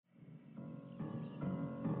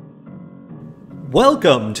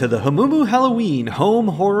Welcome to the Hamumu Halloween Home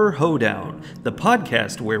Horror Hoedown, the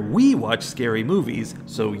podcast where we watch scary movies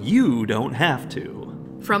so you don't have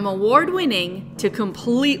to. From award-winning to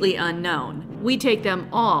completely unknown, we take them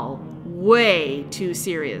all way too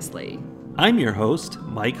seriously. I'm your host,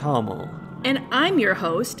 Mike Hommel. And I'm your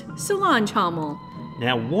host, Solange Hommel.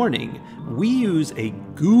 Now, warning, we use a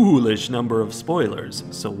ghoulish number of spoilers,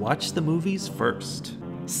 so watch the movies first.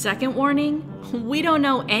 Second warning, we don't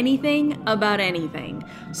know anything about anything,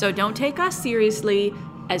 so don't take us seriously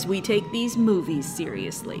as we take these movies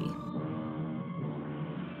seriously.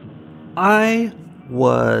 I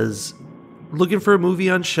was looking for a movie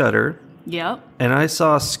on Shudder. Yep. And I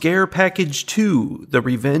saw Scare Package 2, The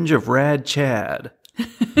Revenge of Rad Chad.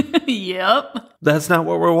 Yep. That's not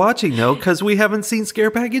what we're watching, though, because we haven't seen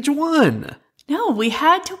Scare Package 1. No, we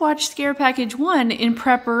had to watch Scare Package 1 in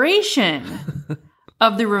preparation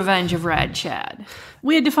of The Revenge of Rad Chad.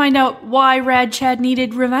 We had to find out why Rad Chad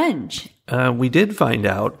needed revenge. We did find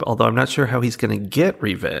out, although I'm not sure how he's going to get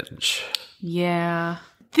revenge. Yeah.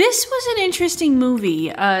 This was an interesting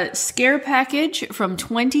movie. Scare Package from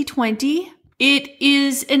 2020. It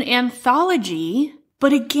is an anthology,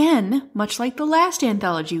 but again, much like the last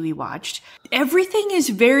anthology we watched, everything is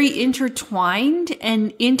very intertwined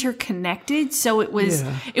and interconnected. So it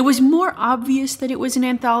was more obvious that it was an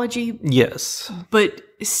anthology. Yes. But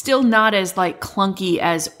still not as like clunky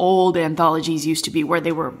as old anthologies used to be, where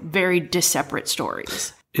they were very separate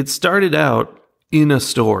stories. It started out in a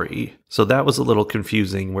story, so that was a little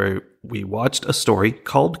confusing, where we watched a story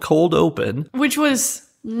called Cold Open. Which was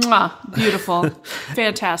beautiful.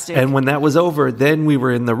 Fantastic. And when that was over, then we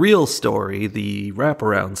were in the real story, the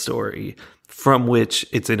wraparound story, from which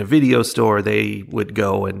it's in a video store. They would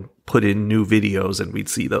go and put in new videos, and we'd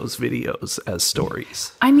see those videos as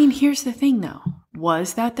stories. I mean, here's the thing, though.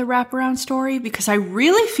 Was that the wraparound story? Because I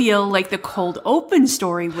really feel like the Cold Open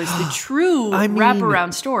story was the true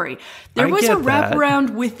wraparound story. There was a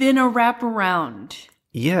wraparound within a wraparound.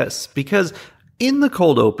 Yes, because in the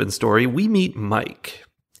Cold Open story, we meet Mike.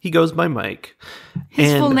 He goes by Mike.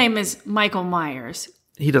 His full name is Michael Myers.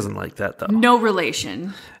 He doesn't like that, though. No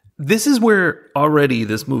relation. This is where already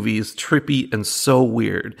this movie is trippy and so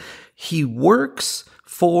weird. He works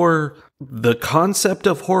for the concept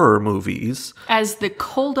of horror movies as the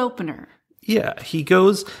cold opener. Yeah, he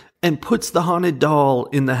goes and puts the haunted doll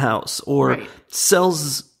in the house, or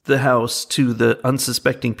sells the house to the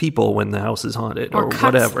unsuspecting people when the house is haunted, or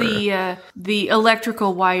whatever. Cuts the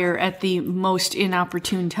electrical wire at the most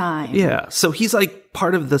inopportune time. Yeah, so he's like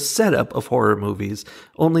part of the setup of horror movies,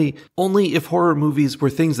 only if horror movies were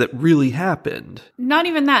things that really happened. Not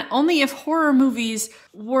even that. Only if horror movies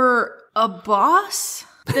were a boss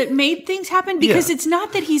that made things happen, because it's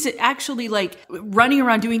not that he's actually like running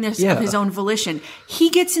around doing this of his own volition. He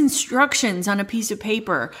gets instructions on a piece of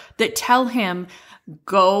paper that tell him,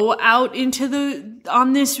 go out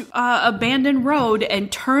on this abandoned road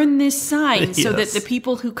and turn this sign so that the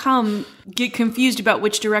people who come get confused about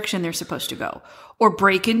which direction they're supposed to go. Or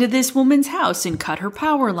break into this woman's house and cut her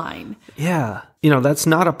power line. Yeah. That's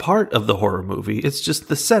not a part of the horror movie. It's just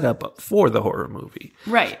the setup for the horror movie.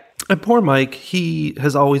 Right. And poor Mike, he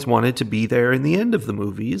has always wanted to be there in the end of the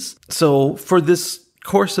movies. So for this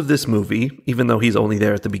course of this movie, even though he's only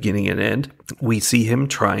there at the beginning and end, we see him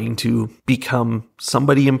trying to become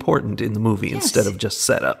somebody important in the movie instead of just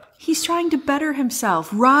setup. He's trying to better himself,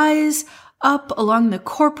 rise up along the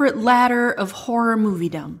corporate ladder of horror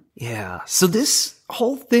moviedom. Yeah. So this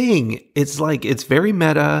whole thing, it's very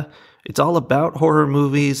meta. It's all about horror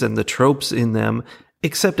movies and the tropes in them.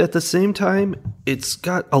 Except at the same time, it's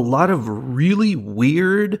got a lot of really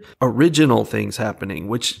weird original things happening,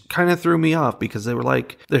 which kind of threw me off, because they were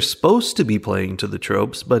like, they're supposed to be playing to the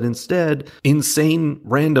tropes, but instead, insane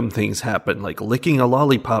random things happen, like licking a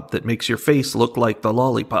lollipop that makes your face look like the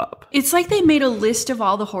lollipop. It's like they made a list of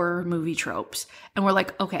all the horror movie tropes, and we're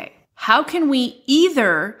like, okay, how can we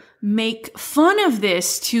either make fun of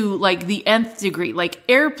this to like the nth degree, like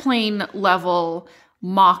airplane level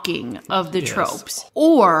mocking of the tropes,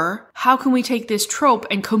 or how can we take this trope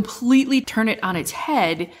and completely turn it on its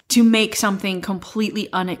head to make something completely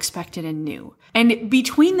unexpected and new? And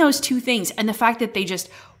between those two things, and the fact that they just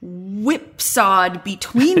whipsawed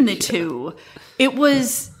between the two, it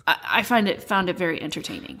was, I found it very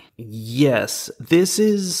entertaining. Yes, this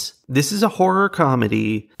is a horror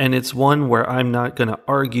comedy, and it's one where I'm not going to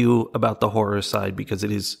argue about the horror side, because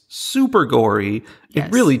it is super gory in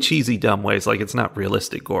really cheesy, dumb ways. Like, it's not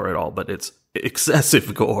realistic gore at all, but it's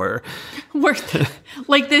excessive gore. Where,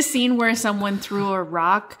 like this scene where someone threw a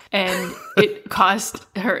rock and it caused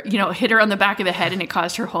her, hit her on the back of the head and it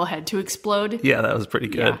caused her whole head to explode. Yeah, that was pretty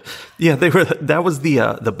good. Yeah, that was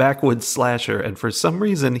the backwoods slasher, and for some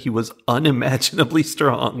reason he was unimaginably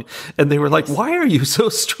strong. And they were like, "Why are you so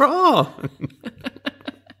strong?"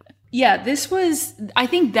 Yeah, I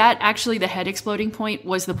think that actually the head exploding point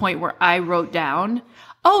was the point where I wrote down,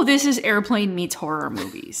 oh, this is Airplane meets horror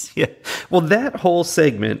movies. Yeah. Well, that whole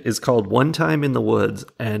segment is called One Time in the Woods,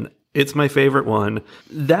 and it's my favorite one.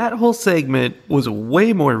 That whole segment was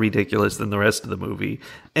way more ridiculous than the rest of the movie.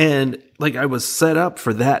 And like I was set up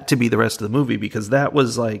for that to be the rest of the movie because that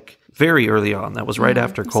was like very early on. That was right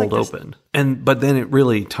after Cold Open. But then it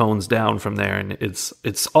really tones down from there, and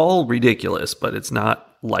it's all ridiculous, but it's not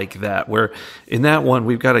like that, where in that one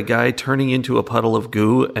we've got a guy turning into a puddle of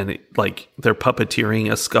goo, and they're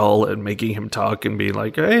puppeteering a skull and making him talk and be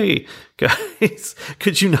like, "Hey guys,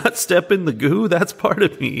 could you not step in the goo? That's part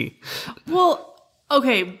of me." Well,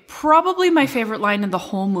 okay, probably my favorite line in the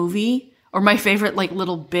whole movie, or my favorite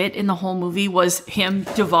little bit in the whole movie, was him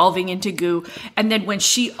devolving into goo. And then when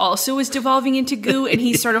she also is devolving into goo, and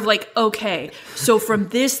he's sort of like, okay, so from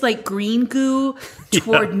this green goo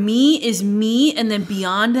toward me is me, and then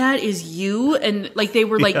beyond that is you. And they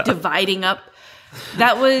were dividing up.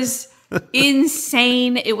 That was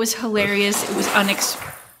insane. It was hilarious. It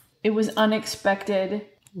was unexpected.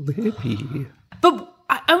 Libby. But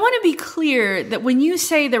I want to be clear that when you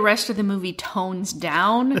say the rest of the movie tones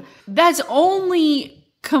down, that's only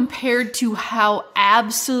compared to how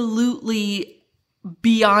absolutely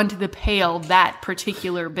beyond the pale that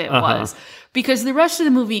particular bit was. Because the rest of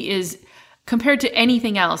the movie is, compared to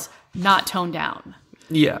anything else, not toned down.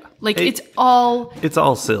 Yeah. It's all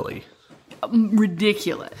silly.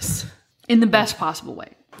 Ridiculous in the best possible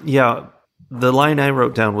way. Yeah. The line I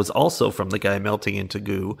wrote down was also from the guy melting into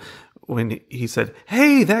goo, when he said,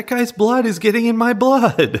 "Hey, that guy's blood is getting in my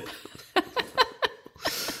blood."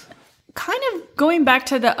 Kind of going back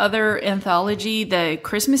to the other anthology, the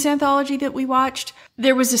Christmas anthology that we watched,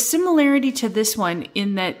 there was a similarity to this one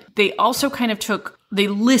in that they also kind of they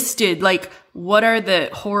listed, what are the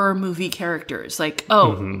horror movie characters?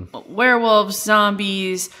 Werewolves,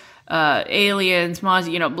 zombies, aliens,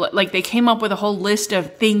 monsters, they came up with a whole list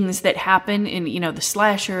of things that happen in, the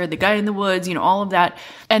slasher, the guy in the woods, all of that.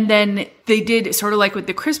 And then they did sort of like with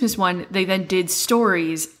the Christmas one, they then did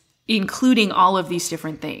stories including all of these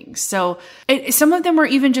different things. So some of them were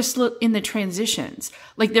even just in the transitions.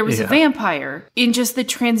 There was a vampire in just the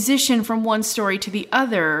transition from one story to the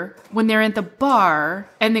other when they're at the bar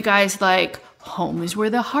and the guy's like, "Home is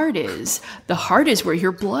where the heart is. The heart is where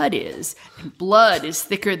your blood is. And blood is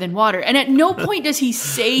thicker than water." And at no point does he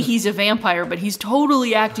say he's a vampire, but he's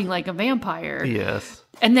totally acting like a vampire. Yes.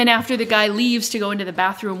 And then after the guy leaves to go into the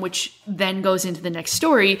bathroom, which then goes into the next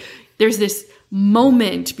story, there's this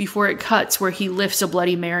moment before it cuts where he lifts a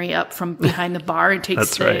Bloody Mary up from behind the bar and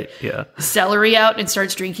takes celery out and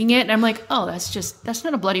starts drinking it. And I'm like, oh, that's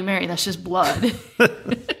not a Bloody Mary. That's just blood.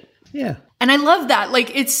 Yeah. And I love that.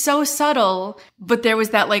 It's so subtle, but there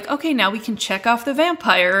was that okay, now we can check off the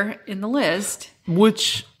vampire in the list.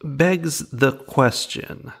 Which begs the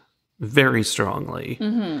question very strongly.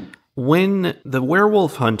 Mm-hmm. When the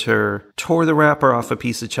werewolf hunter tore the wrapper off a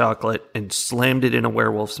piece of chocolate and slammed it in a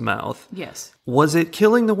werewolf's mouth, yes, was it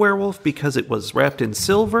killing the werewolf because it was wrapped in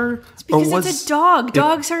silver? It's because it's a dog.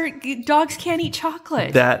 Dogs can't eat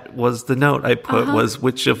chocolate. That was the note I put, was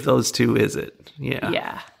which of those two is it?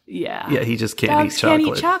 Yeah. Yeah, he just can't eat chocolate. Dogs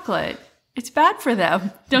can't eat chocolate. It's bad for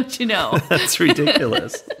them, don't you know? That's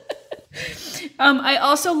ridiculous. I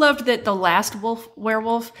also loved that the last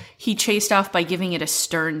werewolf, he chased off by giving it a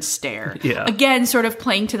stern stare. Yeah. Again, sort of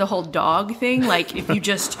playing to the whole dog thing. If you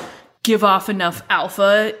just give off enough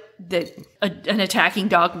alpha that an attacking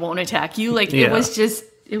dog won't attack you.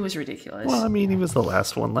 It was ridiculous. Well, I mean, he was the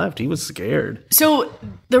last one left. He was scared. So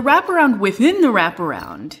the wraparound within the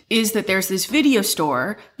wraparound is that there's this video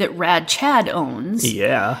store that Rad Chad owns.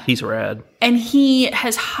 Yeah, he's rad. And he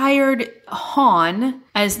has hired Han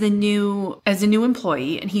as the new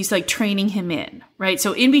employee, and he's training him in, right?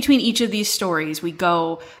 So in between each of these stories, we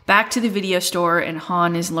go back to the video store and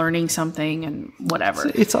Han is learning something and whatever.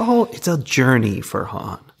 It's a journey for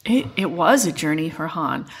Han. It was a journey for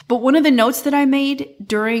Han. But one of the notes that I made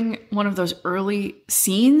during one of those early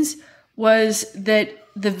scenes was that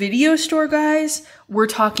the video store guys were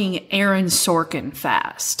talking Aaron Sorkin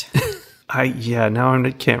fast. Now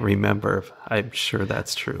I can't remember. I'm sure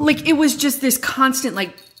that's true. It was just this constant,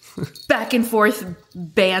 back and forth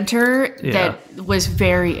banter Yeah. that was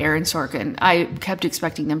very Aaron Sorkin. I kept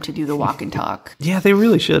expecting them to do the walk and talk Yeah, they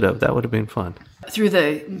really should have. That would have been fun. through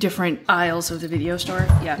the different aisles of the video store.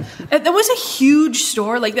 Yeah. That was a huge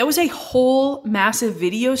store. Like, that was a whole massive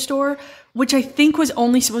video store, which I think was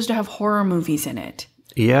only supposed to have horror movies in it.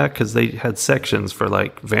 Yeah, because they had sections for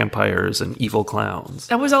like vampires and evil clowns.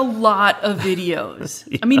 That was a lot of videos.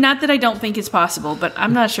 I mean, not that I don't think it's possible, but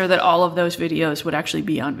I'm not sure that all of those videos would actually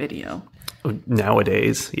be on video.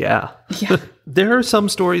 Nowadays, yeah. Yeah. There are some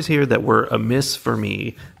stories here that were a miss for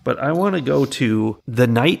me, but I want to go to The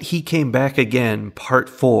Night He Came Back Again, Part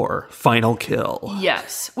 4, Final Kill.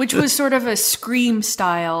 Yes, which was sort of a Scream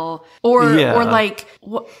style, or like,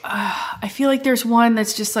 I feel like there's one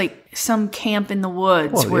that's just like some camp in the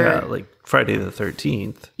woods Well, where, yeah, like Friday the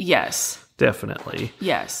 13th, yes, definitely.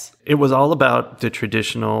 yes, It was all about the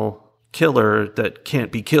traditional killer that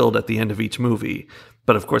can't be killed at the end of each movie.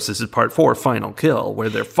 But of course, this is Part 4, Final Kill, where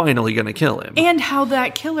they're finally going to kill him. and how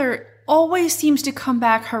that killer always seems to come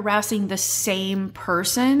back harassing the same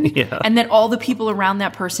person, Yeah. and then all the people around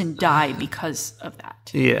that person die because of that.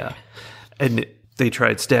 Yeah. And they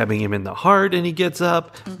tried stabbing him in the heart and he gets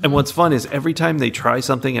up. And what's fun is every time they try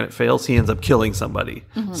something and it fails, he ends up killing somebody.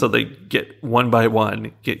 So they get one by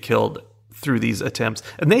one, get killed through these attempts.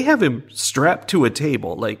 And they have him strapped to a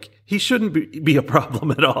table. Like, he shouldn't be a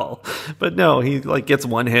problem at all. But no, he like gets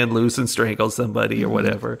one hand loose and strangles somebody or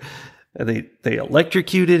whatever. And they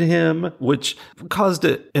electrocuted him, which caused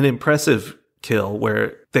an impressive kill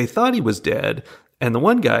where they thought he was dead. And the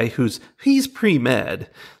one guy he's pre-med,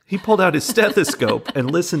 he pulled out his stethoscope and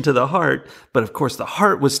listened to the heart. But of course, the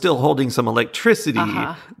heart was still holding some electricity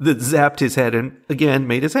that zapped his head and again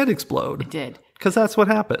made his head explode. It did. Because that's what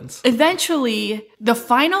happens. Eventually, the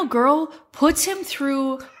final girl puts him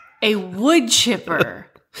through a wood chipper,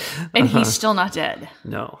 and he's still not dead.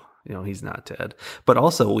 No, he's not dead. But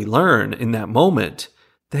also, we learn in that moment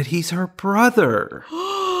that he's her brother.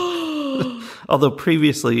 Although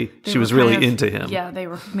previously, she was really into him. Yeah, they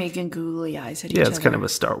were making googly eyes at each other. Yeah, it's kind of a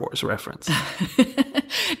Star Wars reference.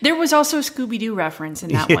 There was also a Scooby-Doo reference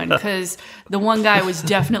in that one, because the one guy was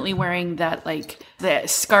definitely wearing that, like, the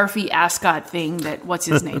scarfy ascot thing that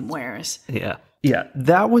what's-his-name wears. Yeah. Yeah,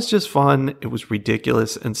 that was just fun. It was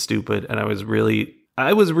ridiculous and stupid, and I was really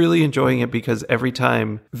enjoying it because every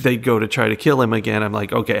time they'd go to try to kill him again, I'm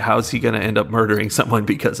like, okay, how's he going to end up murdering someone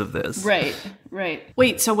because of this? Right.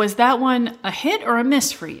 Wait, so was that one a hit or a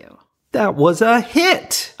miss for you? That was a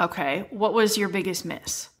hit! Okay, what was your biggest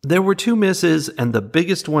miss? There were 2 misses, and the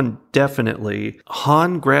biggest one definitely,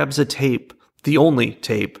 Han grabs a tape, the only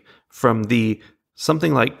tape, from the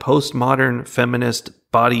something like postmodern feminist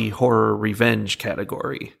body horror revenge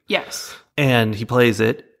category. Yes. And he plays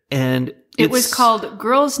it, and it was called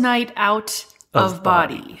Girls' Night Out of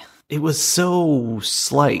Body. It was so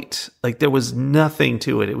slight. Like, there was nothing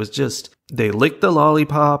to it. It was just, they lick the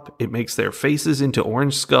lollipop, it makes their faces into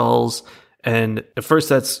orange skulls, and at first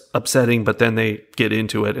that's upsetting, but then they get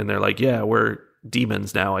into it, and they're like, yeah, we're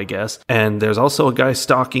demons now, I guess. And there's also a guy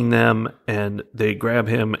stalking them, and they grab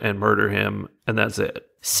him and murder him, and that's it.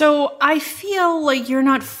 So I feel like you're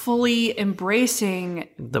not fully embracing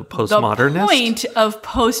The postmodernist? the point of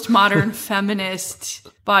postmodern feminist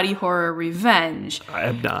body horror revenge. I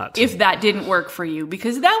am not. If that didn't work for you,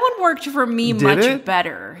 because that one worked for me Did much it?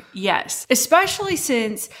 better. Yes. Especially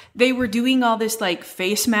since they were doing all this like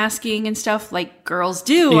face masking and stuff like girls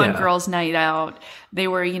do on Yeah. Girls' Night Out. They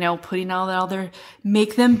were, putting all that other,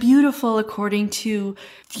 make them beautiful according to,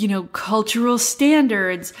 cultural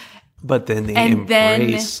standards. But then they And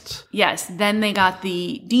embraced... then they got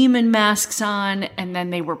the demon masks on, and then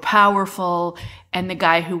they were powerful, and the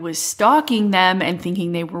guy who was stalking them and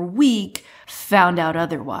thinking they were weak found out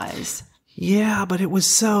otherwise. Yeah, but it was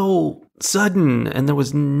so sudden, and there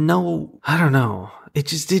was no... I don't know. It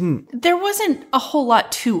just didn't... There wasn't a whole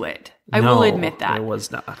lot to it. I will admit that. There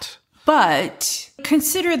was not. But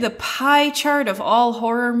consider the pie chart of all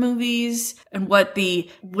horror movies and what the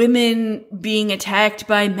women being attacked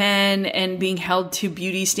by men and being held to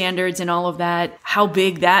beauty standards and all of that, how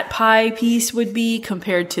big that pie piece would be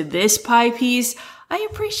compared to this pie piece. I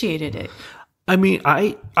appreciated it. I mean,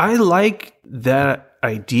 I like that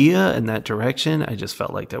idea and that direction. I just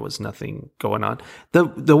felt like there was nothing going on.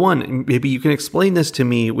 The one, maybe you can explain this to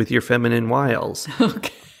me with your feminine wiles.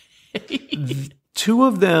 Okay. 2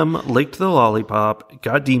 of them licked the lollipop,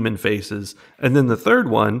 got demon faces, and then the third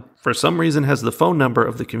one, for some reason, has the phone number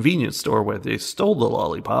of the convenience store where they stole the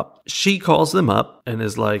lollipop. She calls them up and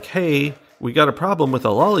is like, hey, we got a problem with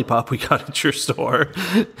a lollipop we got at your store.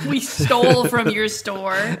 We stole from your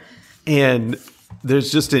store. And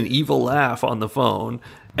there's just an evil laugh on the phone.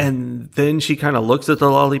 And then she kind of looks at the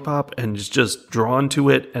lollipop and is just drawn to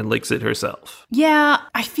it and licks it herself. Yeah,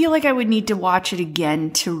 I feel like I would need to watch it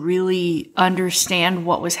again to really understand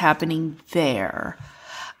what was happening there.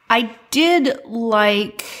 I did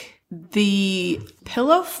like the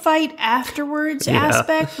pillow fight afterwards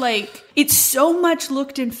aspect. Like, it so much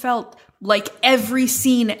looked and felt like every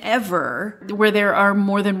scene ever where there are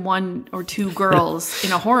more than one or two girls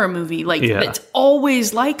in a horror movie. Like, it's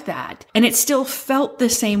always like that. And it still felt the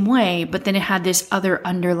same way, but then it had this other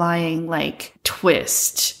underlying, like,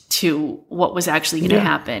 twist to what was actually going to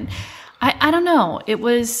happen. I don't know. It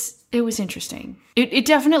was interesting. It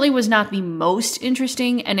definitely was not the most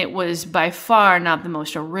interesting, and it was by far not the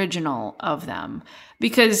most original of them.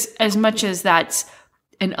 Because as much as that's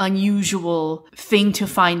an unusual thing to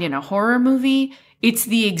find in a horror movie, it's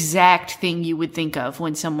the exact thing you would think of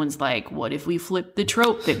when someone's like, what if we flip the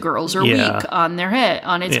trope that girls are weak on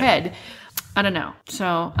its head? I don't know.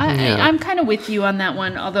 So I'm kind of with you on that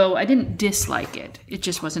one, although I didn't dislike it. It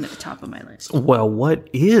just wasn't at the top of my list. Well, what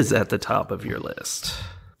is at the top of your list?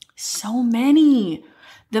 So many.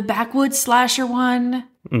 The backwoods slasher one,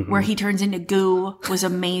 where he turns into goo, was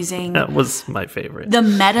amazing. That was my favorite. The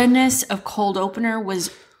meta-ness of Cold Opener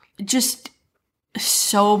was just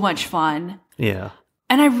so much fun. Yeah.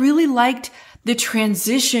 And I really liked the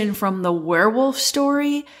transition from the werewolf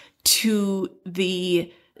story to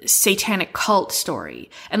the satanic cult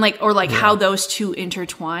story. And how those two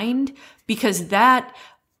intertwined. Because that,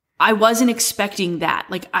 I wasn't expecting that.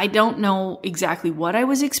 Like, I don't know exactly what I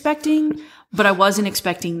was expecting, but I wasn't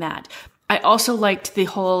expecting that. I also liked the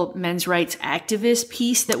whole men's rights activist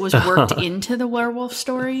piece that was worked into the werewolf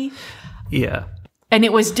story. Yeah. And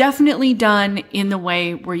it was definitely done in the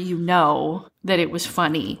way where you know that it was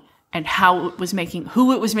funny and who it was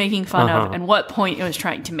making fun of and what point it was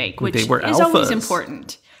trying to make, which is always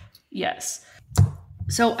important. Yes.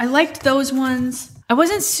 So I liked those ones. I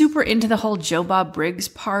wasn't super into the whole Joe Bob Briggs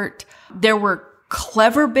part. There were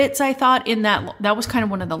clever bits, I thought, in that. That was kind of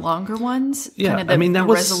one of the longer ones. Yeah, kind of the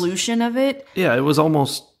resolution of it. Yeah, it was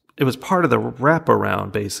part of the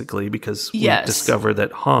wraparound, basically, because we discovered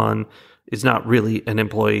that Han is not really an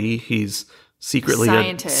employee. He's secretly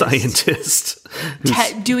a scientist.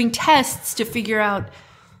 Doing tests to figure out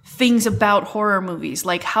things about horror movies.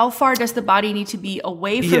 Like, how far does the body need to be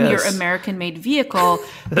away from your American-made vehicle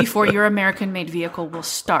before your American-made vehicle will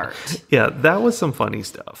start? Yeah, that was some funny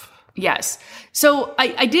stuff. Yes. So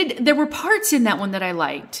there were parts in that one that I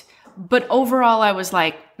liked, but overall I was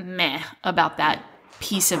like, meh about that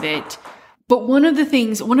piece of it. But one of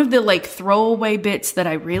the like throwaway bits that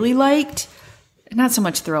I really liked, not so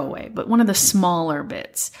much throwaway, but one of the smaller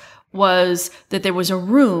bits was that there was a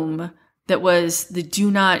room that was the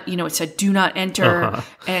it said do not enter.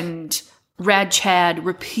 And Rad Chad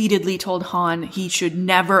repeatedly told Han he should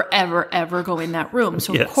never, ever, ever go in that room.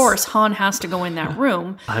 So, of course, Han has to go in that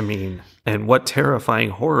room. I mean, and what terrifying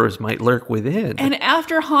horrors might lurk within. And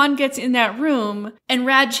after Han gets in that room and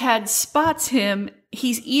Rad Chad spots him,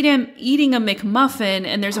 he's eating a McMuffin,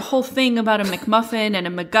 and there's a whole thing about a McMuffin and a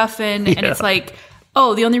MacGuffin, and it's like,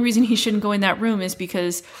 oh, the only reason he shouldn't go in that room is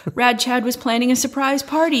because Rad Chad was planning a surprise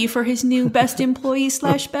party for his new best employee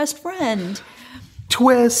 / best friend.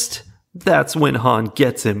 Twist! That's when Han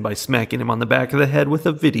gets him by smacking him on the back of the head with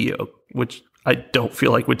a video, which I don't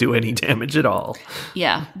feel like would do any damage at all.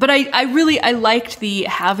 Yeah, but I liked the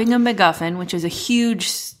having a MacGuffin, which is a huge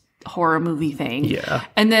horror movie thing. Yeah.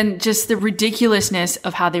 And then just the ridiculousness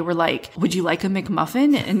of how they were like, would you like a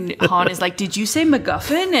McMuffin? And Han is like, did you say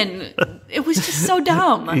MacGuffin? And it was just so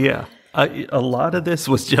dumb. Yeah. A lot of this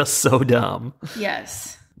was just so dumb.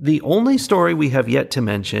 Yes. The only story we have yet to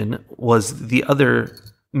mention was the other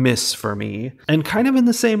miss for me, and kind of in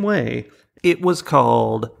the same way. It was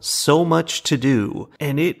called So Much to Do,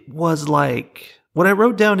 and it was like, what I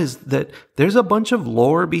wrote down is that there's a bunch of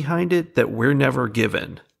lore behind it that we're never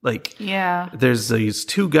given. Like, yeah, there's these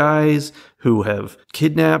two guys who have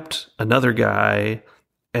kidnapped another guy,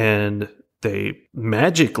 and they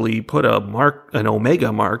magically put an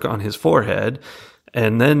Omega mark on his forehead,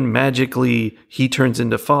 and then magically he turns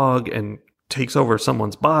into fog and takes over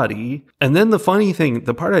someone's body. And then the funny thing,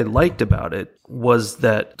 the part I liked about it was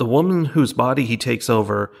that the woman whose body he takes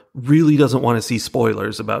over really doesn't want to see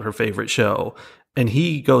spoilers about her favorite show. And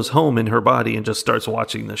he goes home in her body and just starts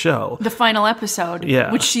watching the show. The final episode,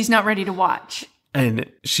 which she's not ready to watch.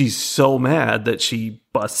 And she's so mad that she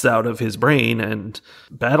busts out of his brain and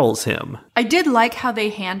battles him. I did like how they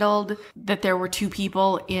handled that there were two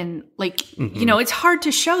people in, like, you know, it's hard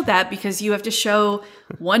to show that because you have to show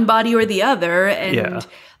one body or the other. And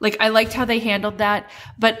like, I liked how they handled that.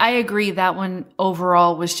 But I agree that one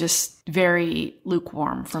overall was just very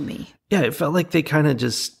lukewarm for me. Yeah, it felt like they kind of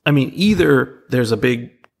just, I mean, either there's a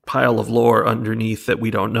big pile of lore underneath that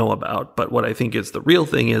we don't know about, but what I think is the real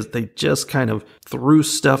thing is they just kind of threw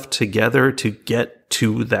stuff together to get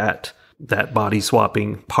to that body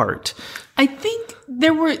swapping part. I think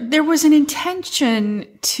there was an intention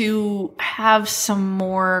to have some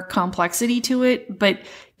more complexity to it, but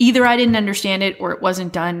either I didn't understand it or it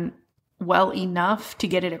wasn't done well enough to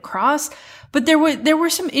get it across. But there were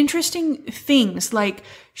some interesting things, like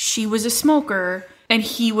she was a smoker and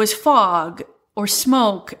he was fog or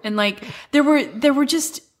smoke, and like there were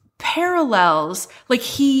just parallels. Like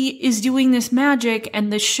he is doing this magic,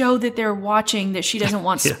 and the show that they're watching that she doesn't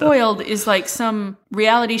want spoiled is like some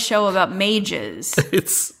reality show about mages.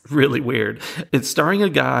 It's really weird. It's starring a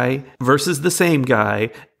guy versus the same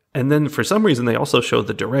guy, and then for some reason they also show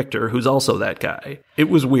the director who's also that guy. It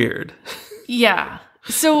was weird. Yeah.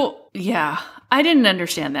 So yeah, I didn't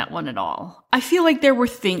understand that one at all. I feel like there were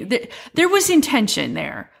things there was intention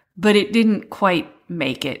there, but it didn't quite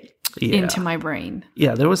make it into my brain.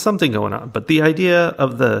 Yeah, there was something going on. But the idea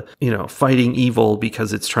of the, fighting evil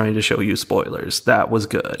because it's trying to show you spoilers, that was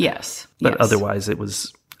good. Yes. But otherwise, it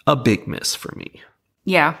was a big miss for me.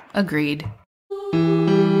 Yeah, agreed.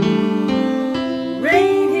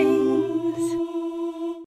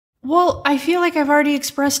 Well, I feel like I've already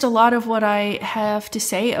expressed a lot of what I have to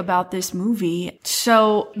say about this movie.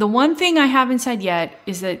 So the one thing I haven't said yet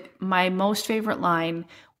is that my most favorite line,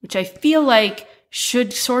 which I feel like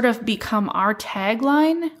should sort of become our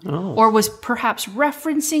tagline, or was perhaps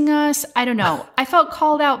referencing us. I don't know. I felt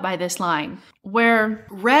called out by this line where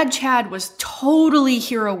Rad Chad was totally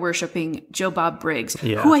hero worshipping Joe Bob Briggs,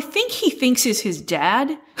 who I think he thinks is his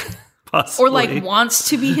dad. Possibly. Or like wants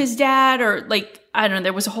to be his dad, or like, I don't know,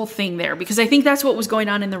 there was a whole thing there because I think that's what was going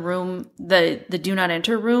on in the room, the do not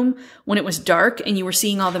enter room, when it was dark and you were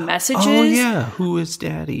seeing all the messages. Oh yeah, who is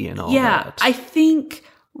daddy and all that. Yeah, I think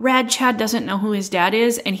Rad Chad doesn't know who his dad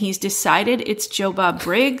is, and he's decided it's Joe Bob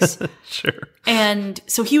Briggs. Sure. And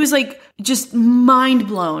so he was like just mind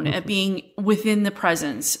blown at being within the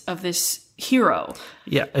presence of this hero.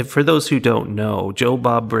 Yeah, and for those who don't know, Joe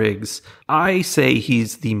Bob Briggs, I say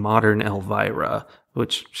he's the modern Elvira,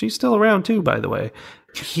 which she's still around too, by the way.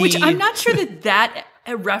 Which I'm not sure that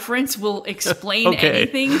reference will explain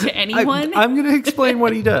anything to anyone. I'm going to explain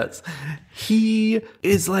what he does. He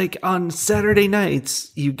is like on Saturday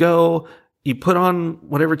nights, you put on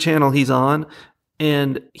whatever channel he's on,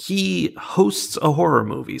 and he hosts a horror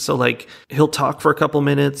movie. So like he'll talk for a couple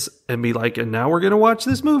minutes and be like, and now we're going to watch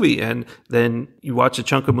this movie. And then you watch a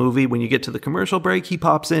chunk of movie. When you get to the commercial break, he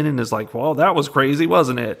pops in and is like, well, that was crazy,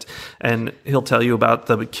 wasn't it? And he'll tell you about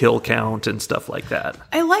the kill count and stuff like that.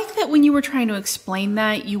 I like that when you were trying to explain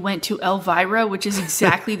that, you went to Elvira, which is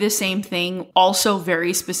exactly the same thing, also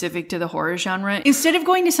very specific to the horror genre, instead of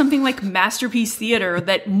going to something like Masterpiece Theater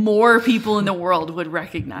that more people in the world would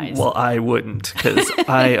recognize. Well, I wouldn't, because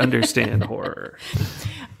I understand horror.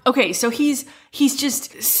 Okay, so he's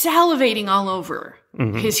just salivating all over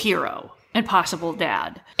his hero and possible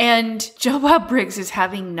dad. And Joe Bob Briggs is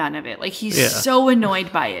having none of it. Like, he's so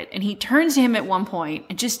annoyed by it. And he turns to him at one point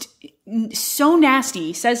and just so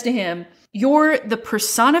nasty says to him, "You're the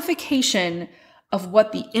personification of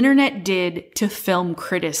what the internet did to film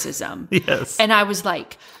criticism." Yes. And I was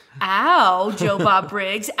like, ow, Joe Bob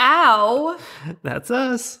Briggs, ow. That's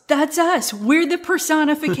us. That's us. We're the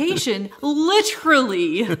personification,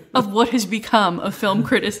 literally, of what has become of film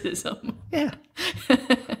criticism. Yeah.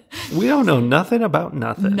 We don't know nothing about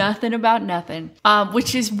nothing. Nothing about nothing.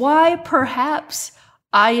 Which is why perhaps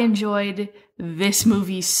I enjoyed this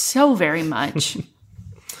movie so very much.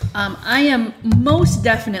 I am most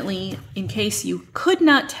definitely, in case you could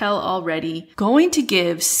not tell already, going to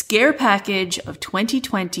give Scare Package of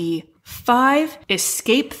 2020 5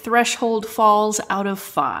 escape threshold falls out of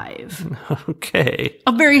 5. Okay.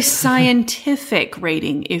 A very scientific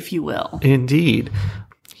rating, if you will. Indeed.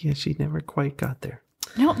 Yeah, she never quite got there.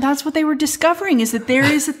 No, that's what they were discovering, is that there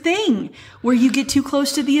is a thing where you get too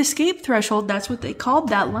close to the escape threshold. That's what they called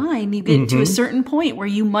that line. You get to a certain point where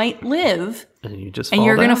you might live. And you just and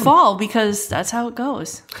you're going to fall, because that's how it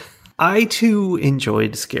goes. I, too,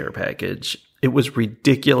 enjoyed Scare Package. It was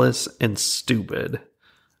ridiculous and stupid,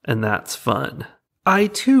 and that's fun. I,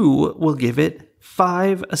 too, will give it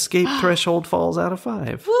 5 escape threshold falls out of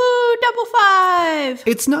 5. Woo, double 5!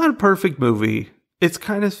 It's not a perfect movie. it's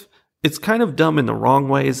kind of dumb in the wrong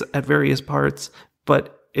ways at various parts,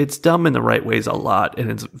 but it's dumb in the right ways a lot, and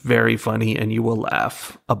it's very funny, and you will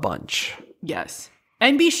laugh a bunch. Yes.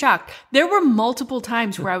 And be shocked. There were multiple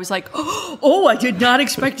times where I was like, oh, I did not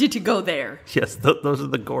expect it to go there. Yes, those are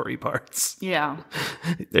the gory parts. Yeah.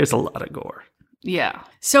 There's a lot of gore. Yeah.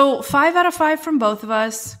 So 5 out of 5 from both of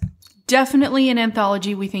us. Definitely an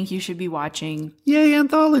anthology we think you should be watching. Yay,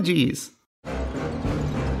 anthologies.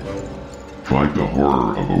 Fight the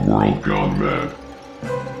horror of a world gone mad.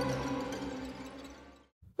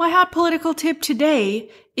 My hot political tip today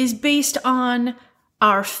is based on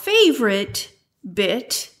our favorite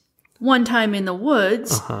bit, One Time in the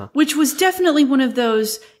Woods, which was definitely one of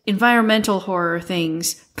those environmental horror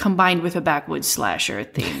things combined with a backwoods slasher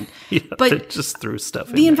thing. Yeah, but they just threw stuff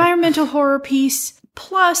in the there. environmental horror piece,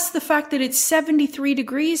 plus the fact that it's 73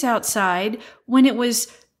 degrees outside when it was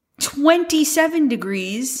 27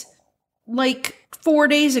 degrees like 4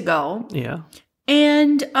 days ago. Yeah.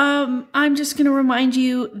 And I'm just going to remind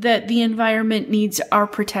you that the environment needs our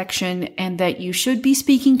protection and that you should be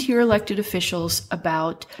speaking to your elected officials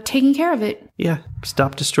about taking care of it. Yeah.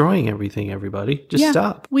 Stop destroying everything, everybody. Just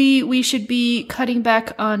stop. We should be cutting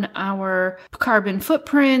back on our carbon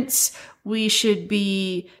footprints. We should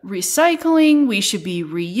be recycling. We should be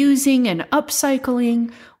reusing and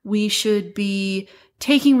upcycling. We should be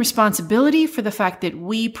taking responsibility for the fact that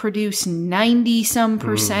we produce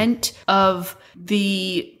 90% of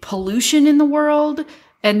the pollution in the world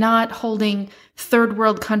and not holding third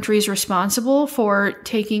world countries responsible for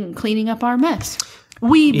cleaning up our mess.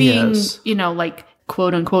 We being, like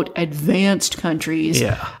quote unquote advanced countries,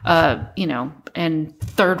 and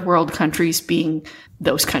third world countries being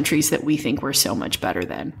those countries that we think we're so much better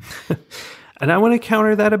than. And I want to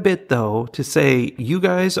counter that a bit, though, to say you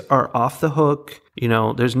guys are off the hook.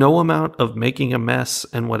 There's no amount of making a mess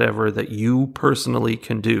and whatever that you personally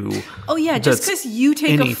can do. Oh, yeah. Just because you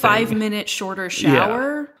take a 5-minute shorter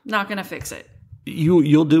shower, not going to fix it.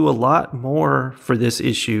 You'll do a lot more for this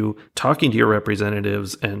issue talking to your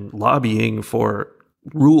representatives and lobbying for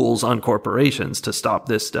rules on corporations to stop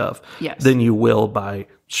this stuff than you will by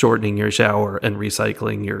shortening your shower and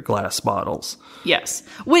recycling your glass bottles. Yes.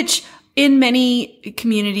 Which in many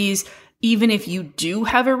communities, even if you do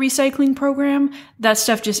have a recycling program, that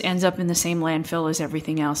stuff just ends up in the same landfill as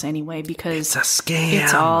everything else anyway, because it's a scam.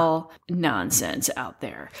 It's all nonsense out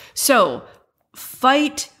there. So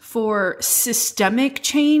fight for systemic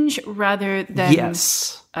change rather than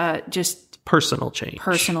just personal change.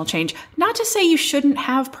 Personal change. Not to say you shouldn't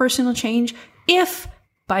have personal change if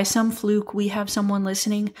by some fluke we have someone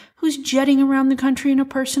listening who's jetting around the country in a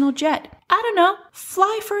personal jet. I don't know,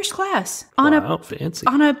 fly first class on fancy.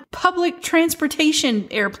 On a public transportation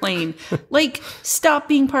airplane. Like, stop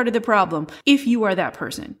being part of the problem if you are that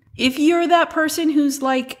person. If you're that person who's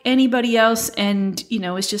like anybody else and,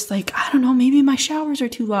 is just like, I don't know, maybe my showers are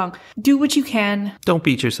too long. Do what you can. Don't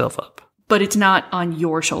beat yourself up. But it's not on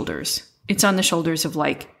your shoulders. It's on the shoulders of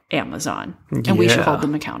like Amazon. And we should hold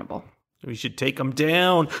them accountable. We should take them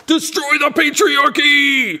down. Destroy the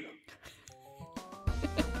patriarchy!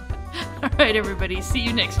 All right, everybody. See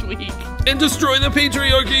you next week. And destroy the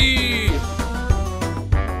patriarchy!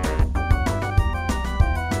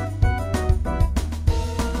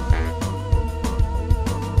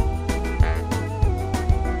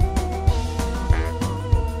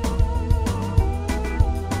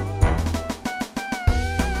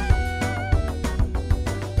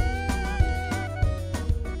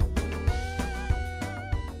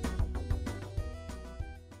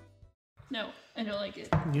 No, I don't like it.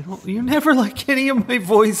 You never like any of my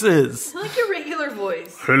voices. I like your regular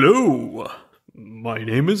voice. Hello, my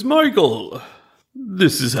name is Michael.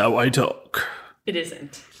 This is how I talk. It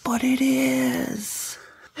isn't. But it is.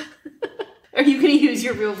 Are you going to use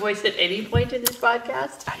your real voice at any point in this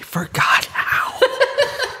podcast? I forgot how.